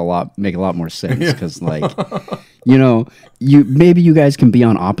together, make a lot more sense, because like, you know, you guys can be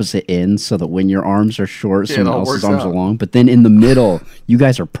on opposite ends so that when your arms are short, Yeah, it someone all else's works arms out. are long, but then in the middle, you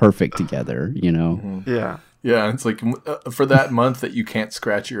guys are perfect together, you know. Yeah. Yeah, it's like for that month that you can't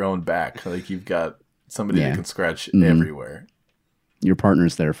scratch your own back, like you've got somebody Yeah. that can scratch everywhere. Your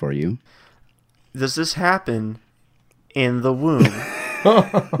partner's there for you. Does this happen in the womb?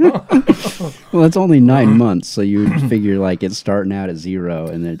 Well, it's only 9 months, so you would figure like it's starting out at 0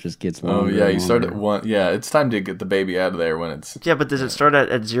 and then it just gets Oh longer. yeah, and you start at longer. 1. Yeah, it's time to get the baby out of there when it's. Yeah, but does it start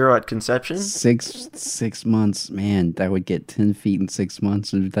at 0 at conception? 6 months, man. That would get 10 feet in 6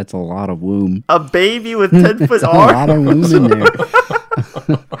 months. And that's a lot of womb. A baby with 10-foot That's a lot arms? of womb in there.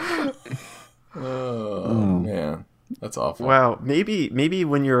 Oh man, that's awful. Wow, maybe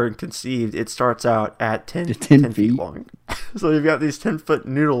when you're conceived, it starts out at 10 10 feet feet. long. So you've got these 10-foot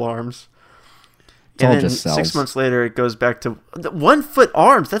noodle arms. It's all And then just 6 cells. months later, it goes back to 1 foot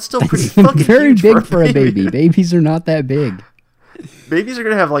arms. That's still pretty fucking Very huge big for a baby. Babies are not that big. Babies are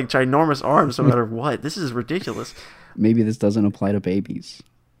gonna have like ginormous arms no matter what. This is ridiculous. Maybe this doesn't apply to babies.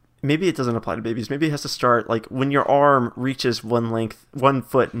 Maybe it doesn't apply to babies. Maybe it has to start like when your arm reaches 1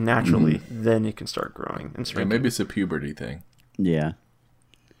 foot naturally, then it can start growing and Yeah, shrinking. maybe it's a puberty thing. Yeah.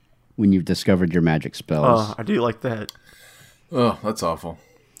 When you've discovered your magic spells. Oh, I do like that. Oh, that's awful.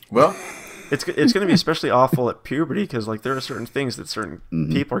 Well, It's going to be especially awful at puberty because like there are certain things that certain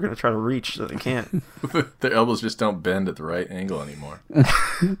people are going to try to reach that they can't. their elbows just don't bend at the right angle anymore.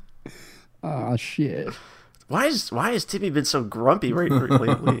 Oh, shit. Why has Timmy been so grumpy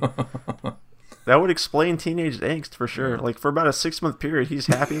lately? That would explain teenage angst for sure. Like for about a 6-month period, he's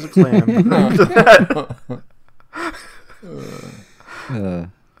happy as a clam. After that,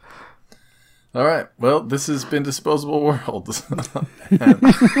 All right. Well, this has been Disposable Worlds.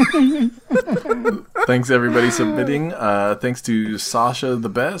 Thanks everybody submitting. Thanks to Sasha the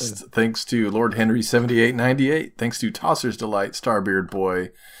Best. Thanks to Lord Henry 7898. Thanks to Tosser's Delight, Starbeard Boy,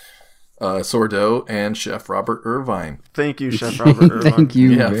 Sordo, and Chef Robert Irvine. Thank you, Chef Robert Irvine. Thank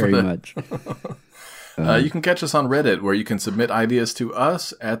you Yeah, for very the- much. You can catch us on Reddit, where you can submit ideas to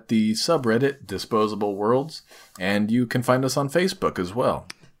us at the subreddit Disposable Worlds, and you can find us on Facebook as well.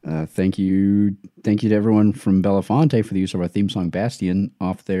 Thank you to everyone from Belafonte for the use of our theme song Bastion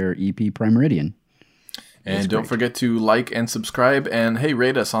off their EP Prime Meridian. And don't forget to like and subscribe, and hey,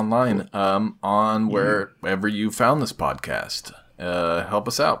 rate us online on wherever you found this podcast. Help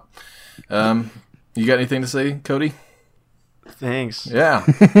us out. You got anything to say, Cody? Thanks. Yeah.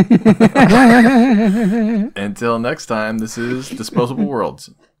 Until next time, this is Disposable Worlds.